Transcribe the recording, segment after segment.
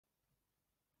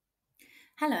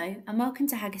Hello and welcome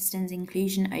to Haggerston's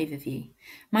Inclusion Overview.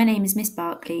 My name is Miss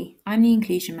Barkley, I'm the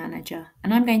Inclusion Manager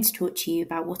and I'm going to talk to you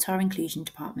about what our Inclusion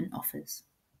Department offers.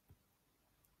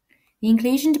 The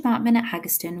Inclusion Department at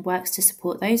Haggerston works to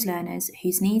support those learners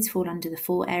whose needs fall under the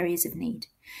 4 areas of need: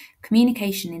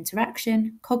 communication,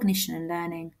 interaction, cognition and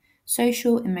learning,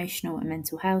 social, emotional and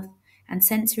mental health, and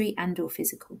sensory and/or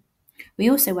physical. We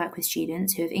also work with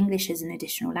students who have English as an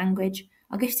additional language,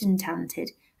 are gifted and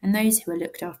talented, and those who are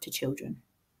looked after children.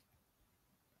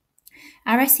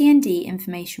 Our SEND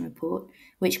information report,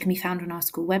 which can be found on our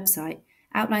school website,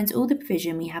 outlines all the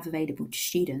provision we have available to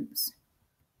students.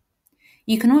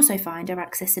 You can also find our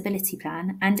accessibility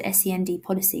plan and SEND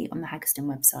policy on the Haggerston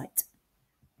website.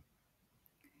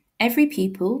 Every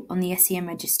pupil on the SEN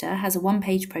register has a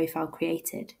one-page profile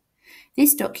created.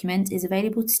 This document is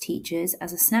available to teachers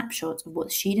as a snapshot of what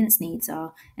the students' needs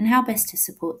are and how best to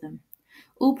support them.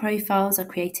 All profiles are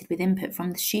created with input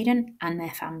from the student and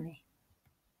their family.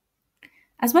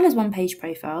 As well as one-page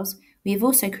profiles, we have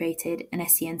also created an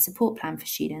SEN support plan for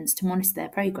students to monitor their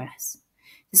progress.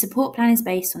 The support plan is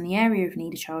based on the area of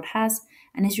need a child has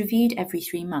and is reviewed every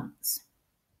 3 months.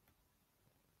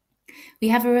 We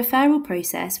have a referral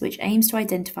process which aims to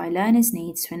identify learners'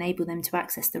 needs to enable them to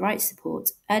access the right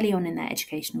support early on in their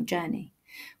educational journey.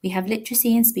 We have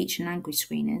literacy and speech and language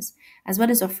screeners, as well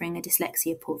as offering a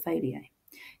dyslexia portfolio.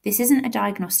 This isn't a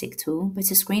diagnostic tool, but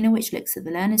a screener which looks at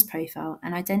the learner's profile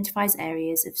and identifies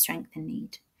areas of strength and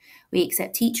need. We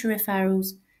accept teacher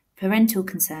referrals, parental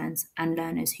concerns, and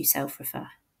learners who self-refer.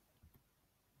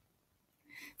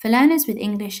 For learners with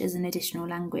English as an additional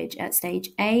language at stage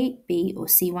A, B, or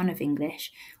C1 of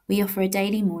English, we offer a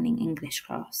daily morning English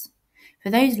class.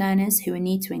 For those learners who are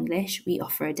new to English, we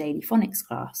offer a daily phonics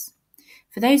class.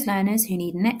 For those learners who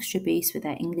need an extra boost with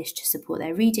their English to support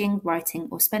their reading, writing,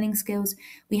 or spelling skills,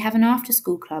 we have an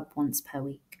after-school club once per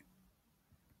week.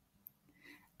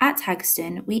 At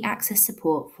Haggerston, we access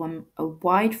support from a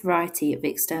wide variety of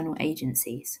external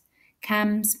agencies: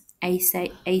 CAMS,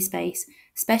 A-Space,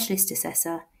 Specialist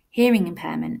Assessor, Hearing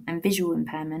Impairment and Visual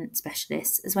Impairment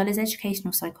Specialists, as well as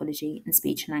Educational Psychology and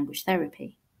Speech and Language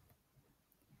Therapy.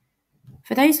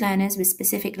 For those learners with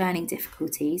specific learning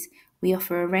difficulties, we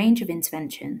offer a range of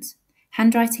interventions: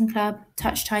 handwriting club,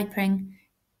 touch typing,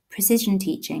 precision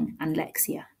teaching, and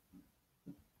Lexia.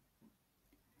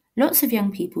 Lots of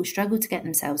young people struggle to get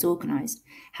themselves organised,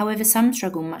 however some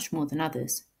struggle much more than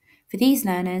others. For these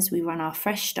learners, we run our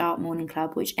Fresh Start Morning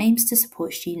Club, which aims to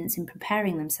support students in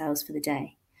preparing themselves for the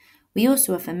day. We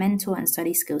also offer mentor and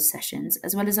study skills sessions,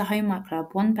 as well as a homework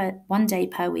club one day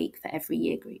per week for every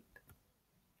year group.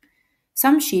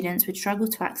 Some students would struggle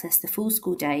to access the full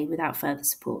school day without further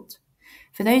support.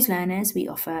 For those learners, we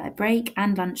offer a break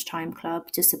and lunchtime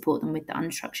club to support them with the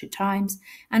unstructured times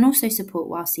and also support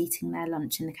whilst eating their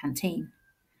lunch in the canteen.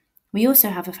 We also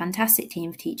have a fantastic team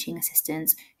of teaching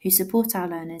assistants who support our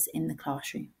learners in the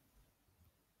classroom.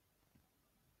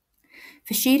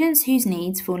 For students whose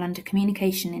needs fall under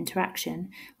communication interaction,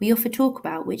 we offer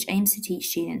Talkabout, which aims to teach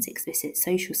students explicit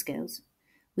social skills.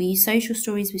 We use social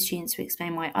stories with students to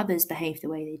explain why others behave the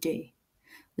way they do.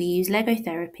 We use Lego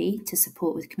therapy to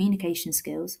support with communication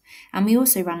skills, and we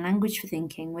also run Language for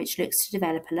Thinking, which looks to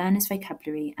develop a learner's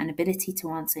vocabulary and ability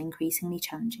to answer increasingly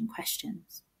challenging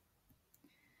questions.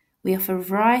 We offer a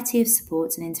variety of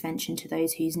supports and intervention to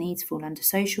those whose needs fall under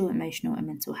social, emotional, and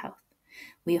mental health.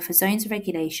 We offer Zones of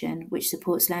Regulation, which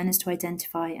supports learners to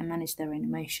identify and manage their own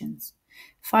emotions.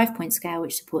 5-point scale,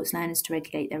 which supports learners to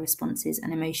regulate their responses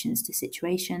and emotions to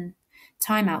situation,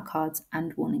 timeout cards,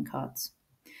 and warning cards.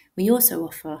 We also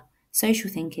offer social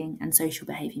thinking and social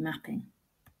behaviour mapping.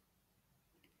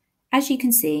 As you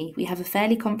can see, we have a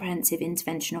fairly comprehensive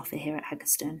intervention offer here at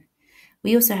Haggerston.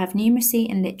 We also have numeracy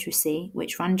and literacy,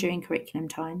 which run during curriculum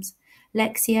times,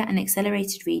 Lexia and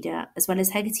Accelerated Reader, as well as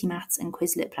Haggerty Maths and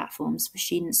Quizlet platforms for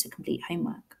students to complete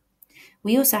homework.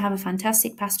 We also have a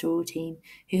fantastic pastoral team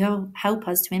who help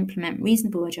us to implement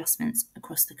reasonable adjustments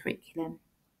across the curriculum.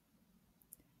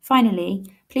 Finally,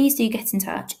 please do get in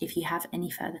touch if you have any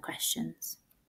further questions.